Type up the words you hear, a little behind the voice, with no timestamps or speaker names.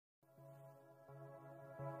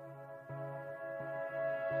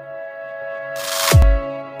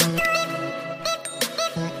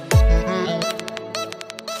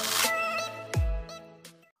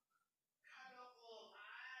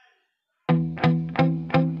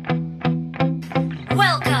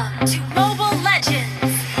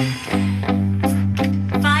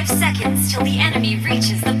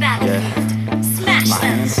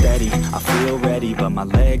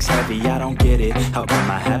How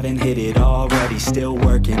come I haven't hit it already? Still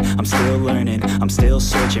working, I'm still learning, I'm still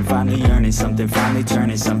searching, finally earning something, finally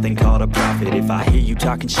turning something called a profit. If I hear you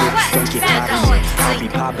talking shit, don't get caught in it. I'll be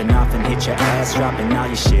popping off and hit your ass, dropping all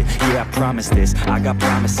your shit. Yeah, I promise this, I got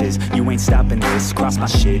promises. You ain't stopping this, cross my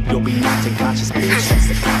shit, you'll be knocked unconscious, bitch. That's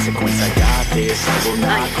the consequence, I got this, I will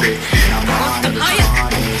not quit. And I'm on it,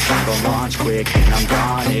 I'm gonna launch quick, and I'm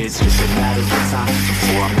gone. It's just a matter of time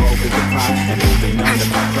before I'm over the prime and moving under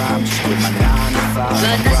my prime. Just with my 9 to 5,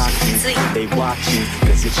 I'm rocking. They watching,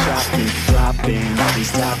 cause it's shocking. Dropping all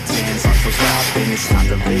these top 10s, I'm forgotten. It's time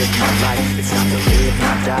to live my life, it's time to live,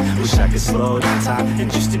 not die. Wish I could slow down time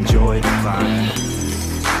and just enjoy the climb.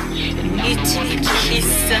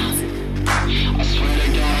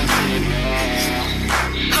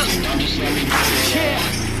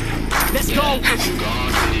 Let's go.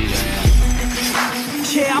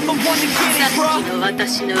 Yeah, I'm the one to get it, bro.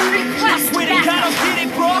 I swear to God, I'll get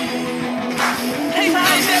it, bro. Hey, I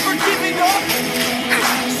ain't never giving up.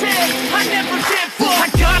 Said I never did fall.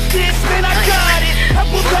 I got this, man, I got it. I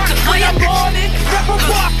will rock when I'm on it. Never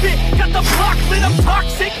rock it. Got the block lit, I'm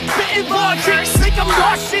toxic. Spitting logic, think I'm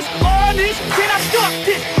nauseous. Honest, can I stop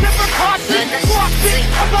this? Never cautious, walk it.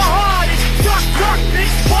 I'm the hardest.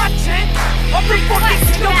 Darkness, watching. I'm the fucking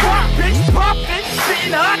king of rock, bitch. Poppin',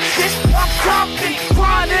 spitting hot shit. I'm dropping,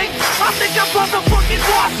 chronic. I think I'm motherfucking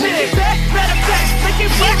lost it. Matter of fact, make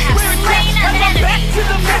it work where it's at. And I'm back to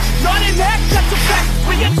the match. Not an act, that's a fact.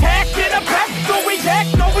 We attack in a pack. No react,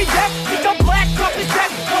 no react. Think I'm black, up his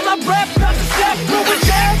back. While I'm rap, not the snap. No one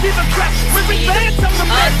down, give a crap. When we dance, I'm the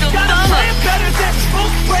man. Got a plan better than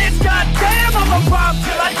most plans. Goddamn, I'm a rhyme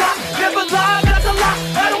till I die. Never lie, that's a lie.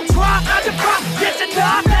 I don't try, I defy. Get to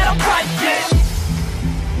die, that I'm right, yeah.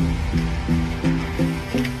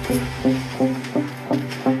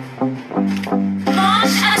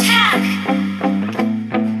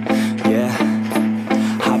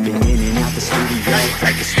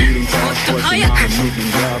 Like a student, working on a movement,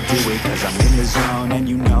 yeah, I'll do it cause I'm in the zone. And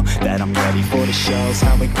you know that I'm ready for the shows.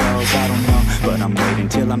 How it goes, I don't know, but I'm waiting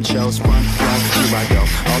till I'm chose. Front row, here I go.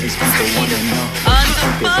 All these people wanna know if you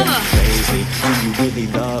think they're going crazy. Do you really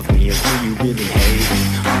love me or do you really hate me?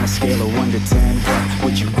 On a scale of 1 to 10, what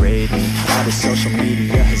would you grade me? All this social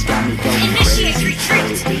media has got me going crazy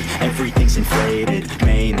lately. Everything's inflated,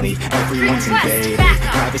 mainly everyone's invaded.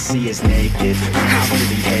 Privacy is naked, and I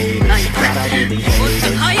really hate it. But I really hate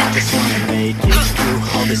it. I just wanna make it through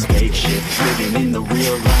all this fake shit. Living in the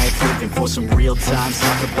real life, living for some real times.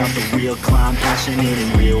 Talk about the real climb, passionate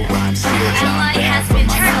in real rhymes. Still down bad for my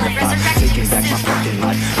 9 to 5, taking back my fucking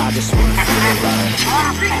life. I just wanna feel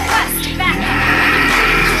alive. Request back.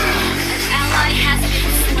 Ally has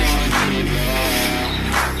been slain.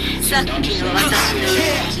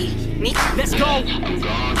 Let's go.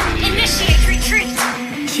 Initiate retreat.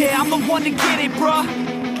 Yeah, I'm the one to get it, bruh.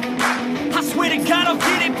 I swear to God, I'll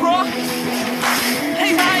get it, bro.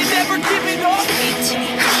 Hey, I ain't never giving up.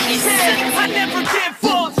 Yeah, I never give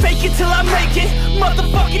up. Fake it till I make it.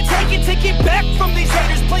 Motherfucking take it back from these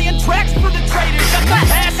haters. Playing tracks for the traitors. Got the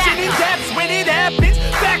passion in depth when it happens.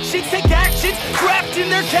 Factions take actions. Drafting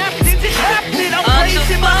their captains. It's happening. I'm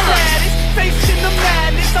raising my status. Facing the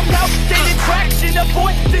madness. I'm out gaining traction.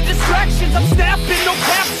 Avoid the distractions. I'm snapping. No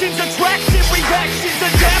captions. Attraction, reactions.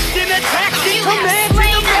 Adapting, attacking. Commanding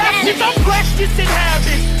the masses. I'm practicing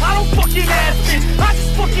habits. I don't fucking ask this. I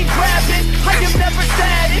just fucking grab it. I am never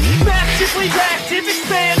static. Massively active.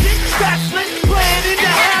 Expanding. Backslid. Planning to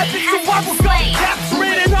habit. So I will go capture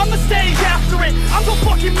it. And I'ma stay after it. I'm gonna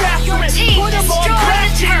fucking master it. Put them on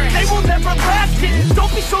blast. They will never last it.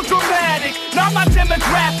 Don't be so dramatic. Not my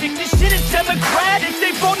demographic. This shit is democratic.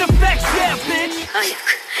 They phone effects. Yeah, bitch.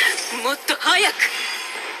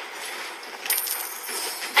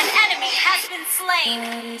 An enemy has been slain.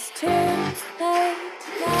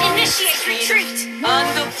 Initiate retreat.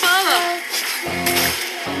 Under power.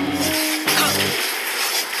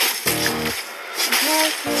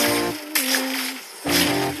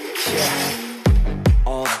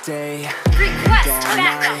 All day. Request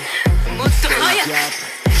backup.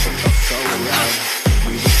 So right.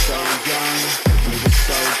 We were so young. We were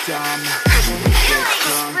so dumb. We were Killing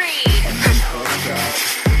spree. and then hooked up.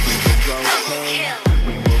 We were okay.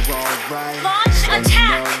 We were alright. Launch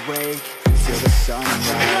attack. Awake till the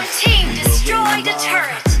sunrise. Your team destroyed a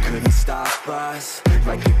turret. Couldn't stop us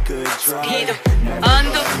like a good drug.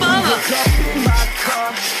 Under power. Look up in my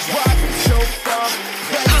car, driving so far.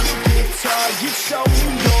 Playing the guitar, you show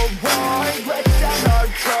me your heart. Let down our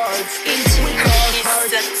guards. Into With our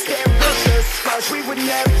hearts, stare at the scars. We would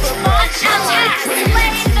never Launch attack. Slay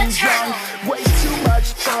the turtle. Way too much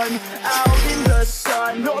fun out in the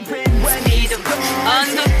sun. Or when he's gone.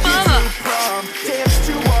 Under power.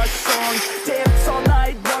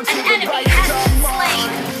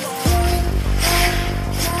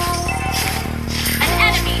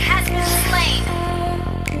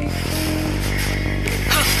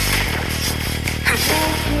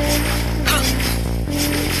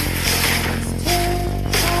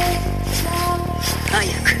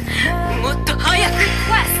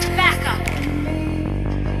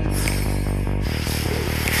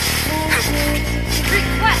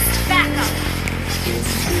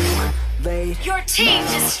 late. Your team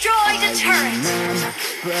destroyed a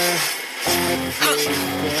turret.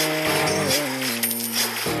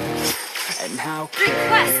 And how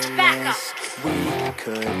Request backup. we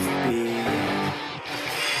could be.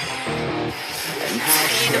 And how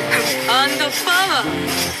And power.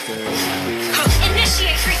 could be.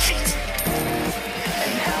 Initiate retreat.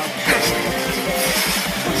 And how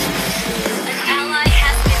An ally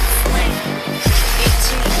has been slain. 一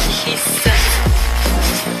撃必殺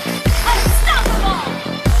Unstoppable.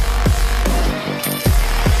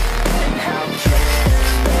 and how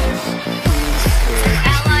careless An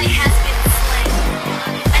ally has been slain.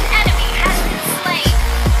 An enemy has been slain.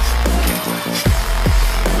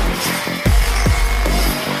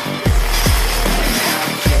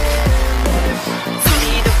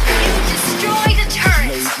 You destroyed a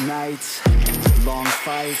turret. late nights, long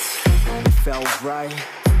fights, we felt right,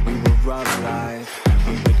 we were alive,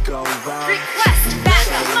 we would go out, Request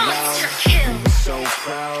backup. Monster kill. so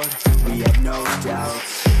proud, we had no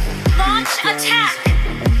doubts, Launch attack.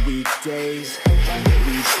 and weekdays,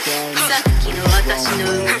 we spent さっきの私の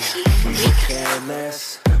動き we were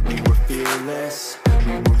careless, we were fearless,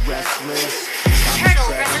 we were restless, Turtle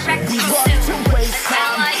resurrected soon. An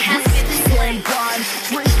ally has been slain.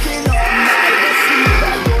 drinking all night, asleep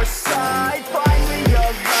at your side, finally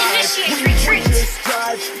alive. Initiate retreat. Just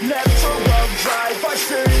drive, never arrive. Our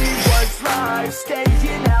journey was live,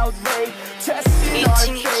 staying out late, testing our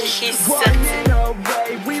faith, running away.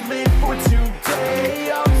 We live for today,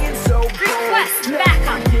 young and so bold. Request Never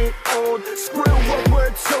backup. get old. Screw what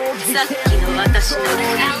we're told. We さっ can't きの私の An 動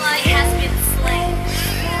ally has been slain.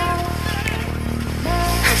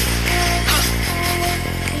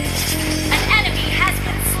 An enemy has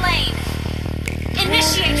been slain.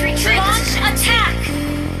 Initiate retreat. Launch attack.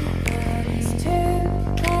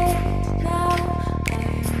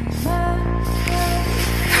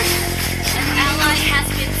 An ally has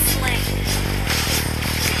been slain.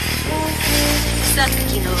 さっ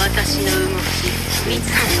きの私の動き見つ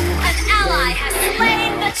け An ally has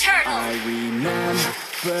slain the turtle. I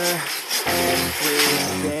remember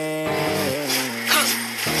everything.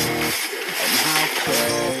 And how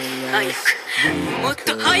careless 早くもっと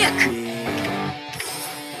早く we could be.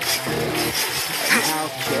 And how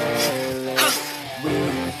careless we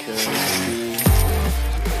could be.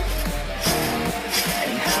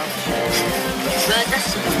 And how careless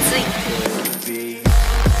私について we could be.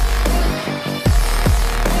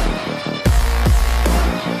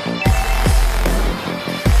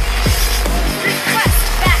 Request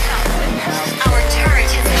backup. Our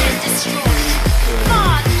turret has been destroyed.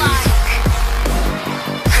 Godlike.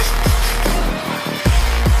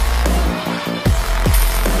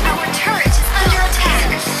 Our turret is under attack.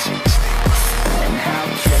 And how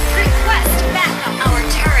careless Request backup. Our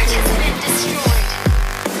turret has been destroyed.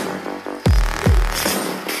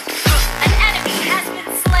 An enemy has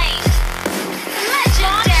been slain.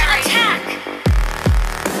 Legendary attack.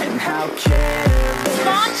 and how careless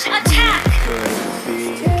Launch attack. could be.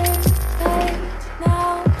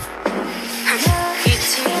 一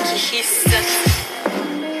撃必殺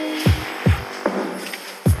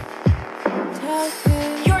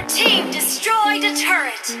Your team destroyed a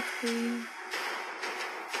turret.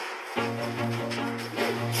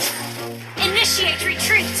 Initiate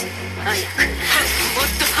retreat. 早くも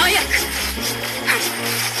っと早く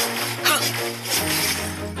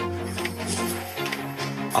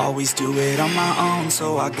Always do it on my own,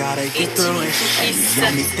 so I gotta get through it. And the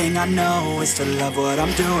only thing I know is to love what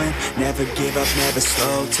I'm doing. Never give up, never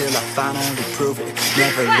slow, till I finally prove it.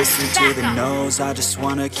 Never listen to the no's, I just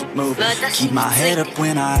wanna keep moving. Keep my head up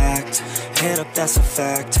when I act, head up, that's a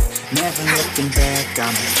fact. Never looking back,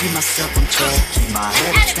 I'ma keep myself on track. Keep my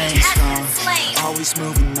head up, staying strong, always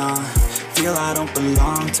moving on. Feel I don't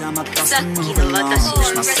belong, tell my thoughts to move along.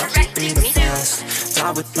 Push myself to be the best,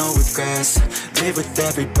 die with no regrets. Live with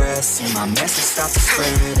every breath, see my message start to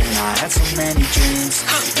spread. And I had so many dreams,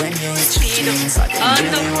 when you hit your dreams, I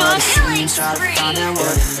didn't really what it seems. Try to find out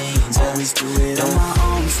what it means. Always do it on my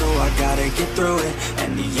own, so I gotta get through it.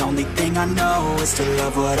 And the only thing I know is to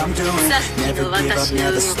love what I'm doing. Never give up,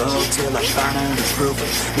 never slow, till I finally prove it.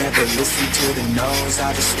 Never listen to the no's, I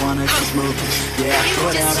just wanna keep moving. Yeah, I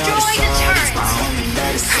put out all the song, it's my only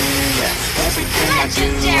medicine. Yeah, everything I do,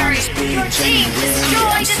 I'm just being genuine.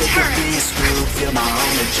 Yeah, I'm sick of being screwed, feel my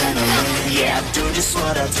own adrenaline. Yeah, I do just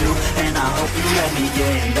what I do, and I hope you let me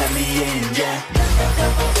in, yeah.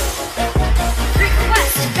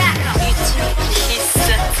 Request backup. 一撃必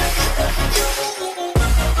殺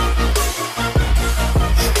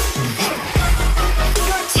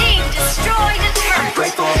Your team destroyed a turret.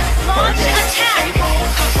 Grateful, Launch attack.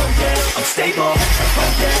 I'm stable,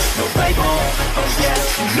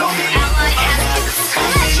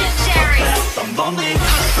 lonely,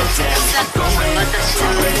 but damn, I'm going. I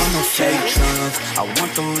don't want no fake love, I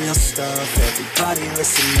want the real stuff. Everybody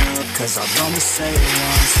listen up, cause I'll only say it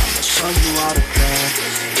once. I'ma show you all the bad,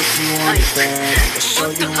 if you want it bad. I'll show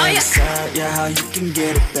you where it's at, yeah, how you can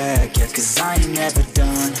get it back. Yeah, cause I ain't never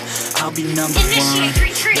done, I'll be number one.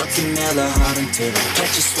 Working hella hard until I get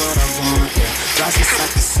just what I want, yeah. Rising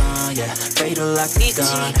like the sun, yeah, fatal like a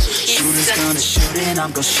gun. Shooters gonna shoot and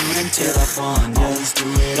I'm gonna shoot until I fall. Always do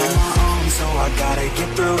it on my own, so I gotta get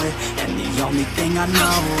through it. And the only thing I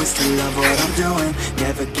know is to love what I'm doing.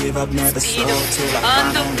 Never give up, never slow, till I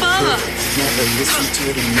finally prove it. Never listen to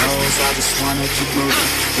the no's, I just wanna keep moving.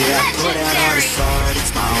 Yeah, I put out all this art,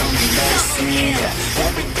 it's my only medicine. Yeah,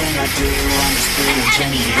 everything I do, I'm just being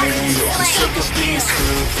genuine. Yeah, I'm sick of being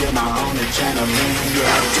screwed, feel my own adrenaline. Yeah,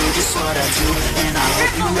 I do just what I do, and I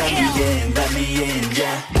hope you let me in,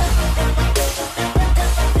 yeah.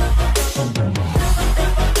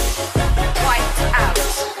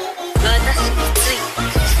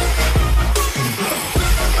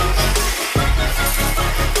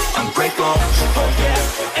 I'm grateful, oh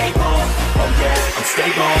yeah, able, oh yeah, I'm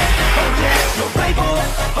stable, oh yeah, no label,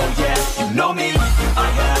 oh yeah, you know me, I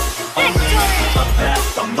have only a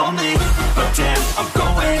path, I'm lonely, but damn, I'm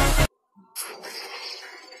going.